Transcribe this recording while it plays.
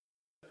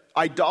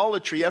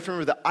idolatry, you have to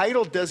remember, the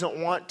idol doesn't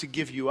want to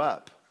give you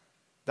up.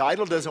 The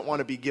idol doesn't want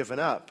to be given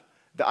up.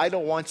 The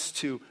idol wants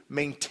to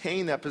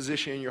maintain that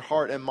position in your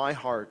heart and my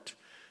heart.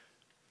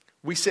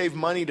 We save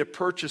money to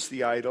purchase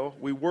the idol.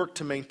 We work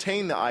to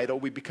maintain the idol.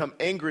 We become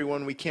angry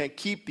when we can't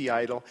keep the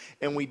idol,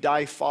 and we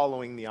die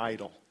following the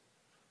idol.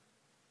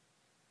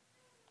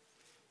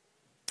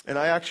 And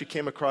I actually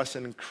came across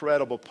an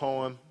incredible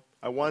poem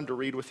I wanted to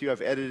read with you.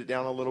 I've edited it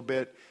down a little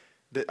bit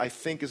that I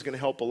think is going to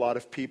help a lot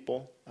of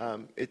people.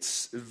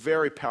 It's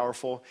very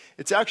powerful.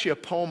 It's actually a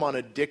poem on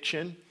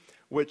addiction,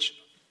 which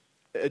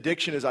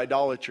addiction is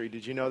idolatry.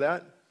 Did you know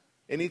that?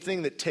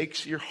 Anything that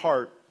takes your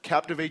heart,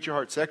 captivates your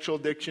heart, sexual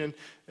addiction,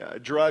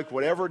 drug,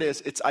 whatever it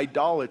is, it's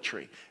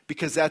idolatry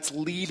because that's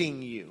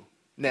leading you.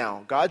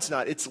 Now, God's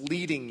not. It's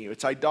leading you.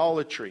 It's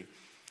idolatry.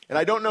 And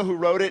I don't know who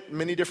wrote it,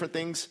 many different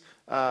things.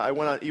 I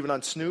went on, even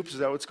on Snoops, is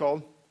that what it's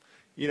called?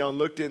 You know, and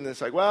looked in and it's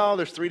like, well,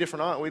 there's 3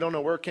 different, we don't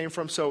know where it came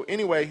from. So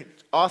anyway,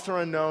 author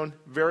unknown,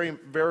 very,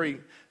 very,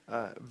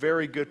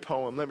 very good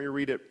poem. Let me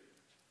read it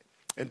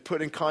and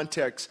put in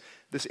context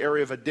this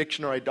area of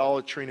addiction or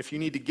idolatry. And if you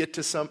need to get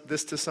to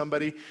this to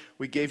somebody,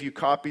 we gave you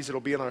copies. It'll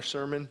be in our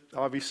sermon,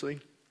 obviously.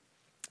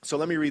 So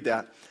let me read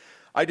that.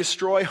 I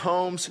destroy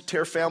homes,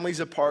 tear families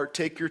apart,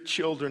 take your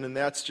children, and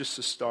that's just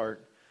the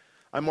start.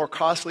 I'm more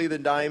costly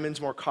than diamonds,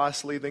 more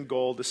costly than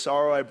gold. The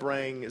sorrow I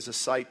bring is a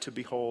sight to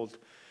behold.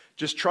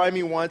 Just try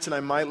me once and I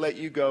might let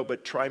you go,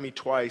 but try me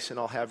twice and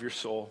I'll have your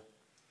soul.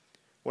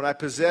 When I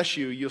possess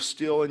you, you'll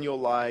steal and you'll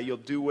lie. You'll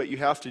do what you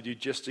have to do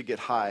just to get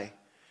high.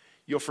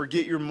 You'll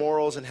forget your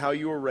morals and how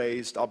you were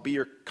raised. I'll be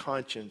your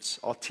conscience.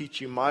 I'll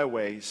teach you my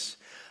ways.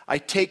 I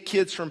take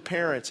kids from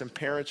parents and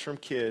parents from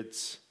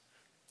kids.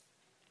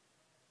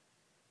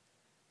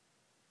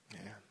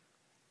 Yeah.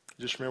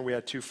 Just remember we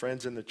had 2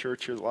 friends in the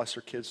church here that lost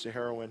their kids to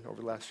heroin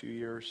over the last few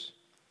years.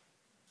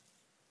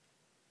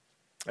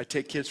 I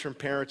take kids from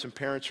parents and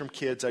parents from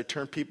kids. I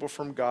turn people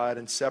from God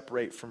and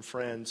separate from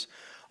friends.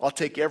 I'll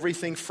take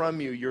everything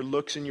from you, your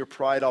looks and your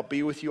pride. I'll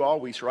be with you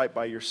always, right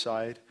by your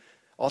side.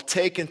 I'll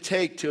take and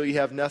take till you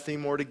have nothing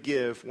more to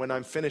give. When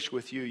I'm finished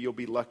with you, you'll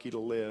be lucky to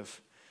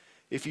live.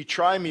 If you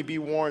try me, be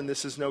warned,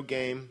 this is no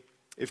game.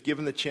 If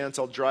given the chance,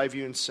 I'll drive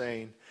you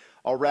insane.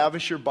 I'll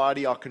ravish your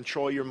body. I'll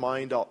control your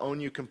mind. I'll own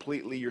you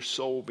completely. Your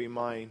soul will be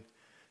mine.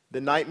 The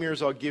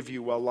nightmares I'll give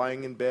you while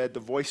lying in bed, the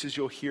voices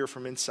you'll hear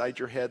from inside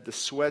your head, the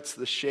sweats,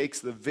 the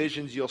shakes, the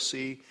visions you'll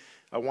see,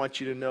 I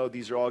want you to know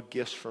these are all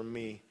gifts from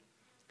me.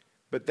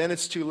 But then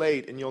it's too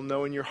late, and you'll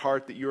know in your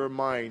heart that you are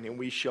mine, and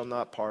we shall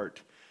not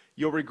part.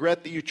 You'll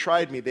regret that you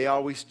tried me, they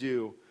always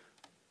do,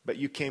 but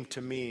you came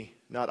to me,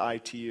 not I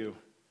to you.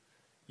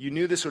 You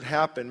knew this would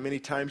happen, many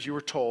times you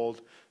were told,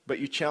 but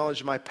you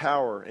challenged my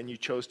power, and you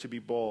chose to be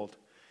bold.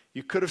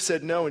 You could have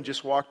said no and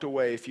just walked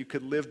away. If you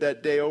could live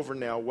that day over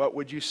now, what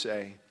would you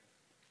say?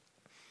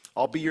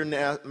 I'll be your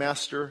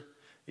master,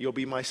 you'll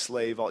be my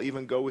slave. I'll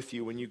even go with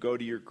you when you go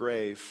to your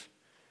grave.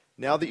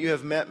 Now that you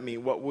have met me,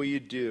 what will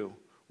you do?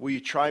 Will you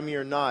try me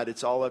or not?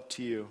 It's all up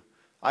to you.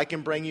 I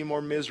can bring you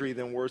more misery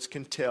than words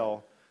can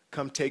tell.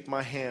 Come take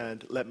my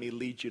hand, let me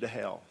lead you to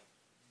hell.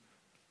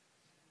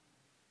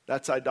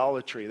 That's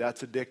idolatry,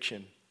 that's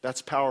addiction.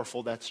 That's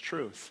powerful, that's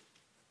truth.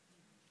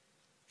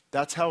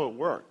 That's how it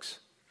works.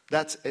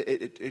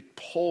 It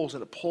pulls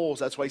and it pulls.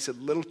 That's why he said,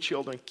 little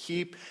children,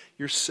 keep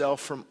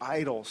yourself from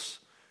idols.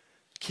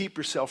 Keep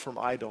yourself from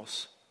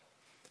idols.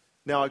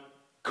 Now, of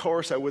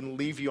course, I wouldn't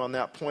leave you on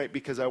that point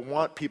because I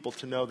want people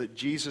to know that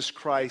Jesus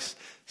Christ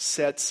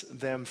sets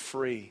them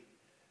free.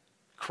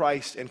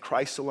 Christ and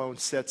Christ alone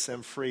sets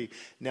them free.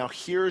 Now,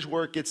 here's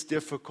where it gets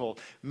difficult.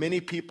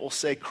 Many people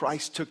say,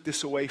 Christ took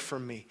this away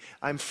from me.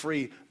 I'm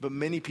free. But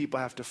many people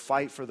have to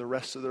fight for the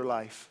rest of their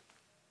life.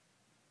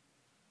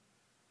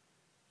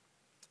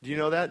 Do you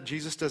know that?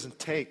 Jesus doesn't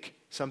take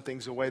some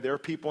things away. There are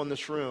people in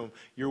this room,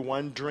 you're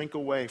one drink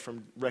away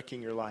from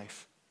wrecking your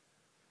life.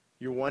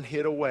 You're one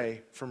hit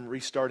away from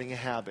restarting a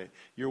habit.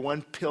 You're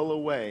one pill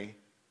away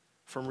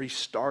from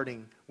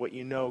restarting what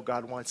you know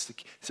God wants to.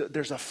 So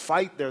there's a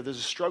fight there. There's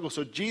a struggle.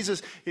 So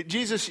Jesus,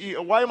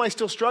 why am I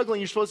still struggling?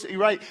 You're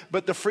right.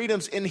 But the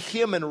freedom's in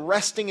Him and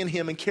resting in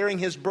Him and carrying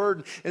His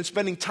burden and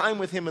spending time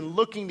with Him and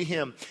looking to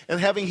Him and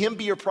having Him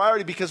be your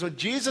priority. Because when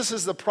Jesus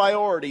is the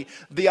priority,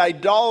 the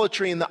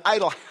idolatry and the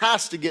idol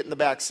has to get in the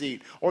back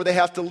seat or they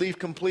have to leave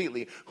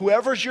completely.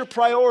 Whoever's your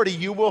priority,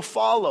 you will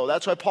follow.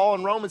 That's why Paul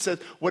in Romans says,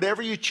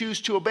 whatever you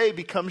choose to obey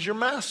becomes your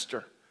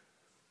master.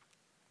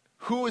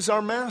 Who is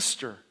our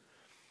master?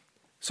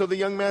 So the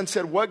young man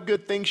said, what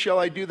good thing shall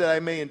I do that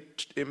I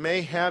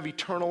may have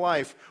eternal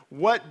life?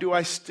 What do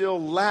I still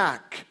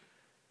lack?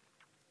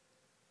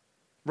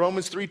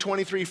 Romans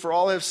 3:23, for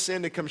all have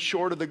sinned and come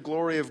short of the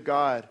glory of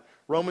God.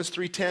 Romans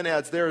 3:10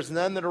 adds, there is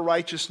none that are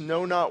righteous,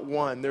 no, not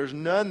one. There's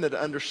none that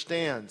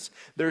understands.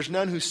 There's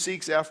none who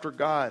seeks after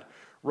God.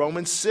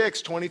 Romans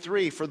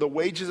 6:23, for the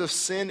wages of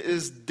sin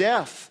is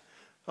death.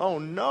 Oh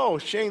no,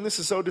 Shane, this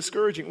is so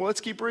discouraging. Well, let's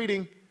keep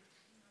reading.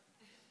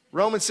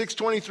 Romans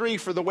 6:23,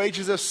 for the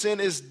wages of sin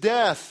is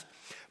death,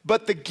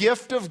 but the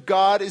gift of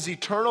God is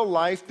eternal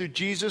life through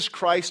Jesus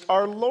Christ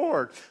our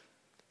Lord.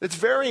 It's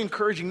very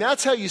encouraging.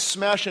 That's how you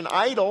smash an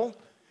idol.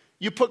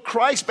 You put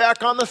Christ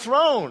back on the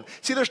throne.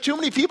 See, there's too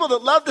many people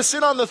that love to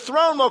sit on the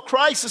throne while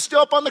Christ is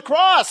still up on the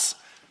cross.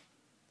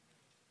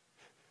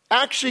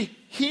 Actually,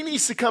 he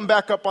needs to come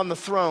back up on the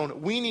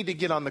throne. We need to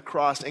get on the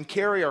cross and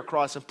carry our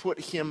cross and put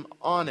him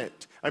on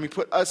it.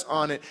 Put us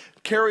on it.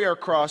 Carry our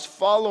cross,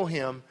 follow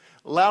him,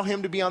 allow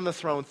him to be on the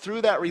throne.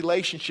 Through that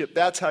relationship,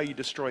 that's how you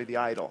destroy the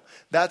idol.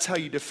 That's how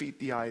you defeat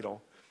the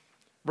idol.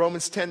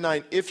 Romans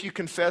 10:9, if you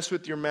confess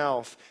with your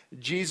mouth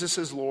Jesus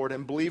is Lord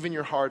and believe in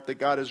your heart that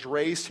God has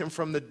raised him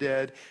from the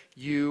dead,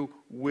 you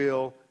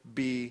will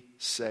be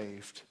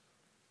saved.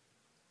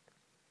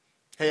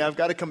 Hey, I've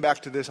got to come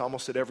back to this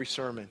almost at every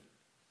sermon.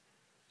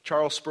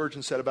 Charles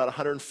Spurgeon said about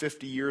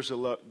 150 years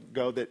ago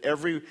that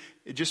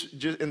just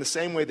in the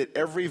same way that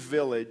every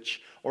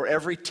village or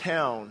every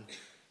town,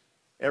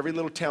 every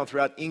little town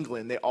throughout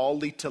England, they all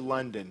lead to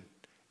London.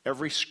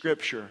 Every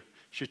scripture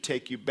should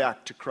take you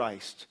back to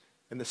Christ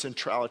and the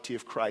centrality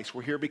of Christ.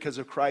 We're here because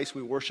of Christ.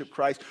 We worship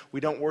Christ. We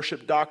don't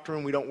worship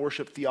doctrine. We don't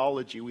worship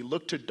theology. We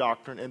look to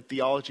doctrine and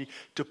theology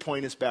to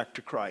point us back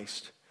to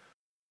Christ.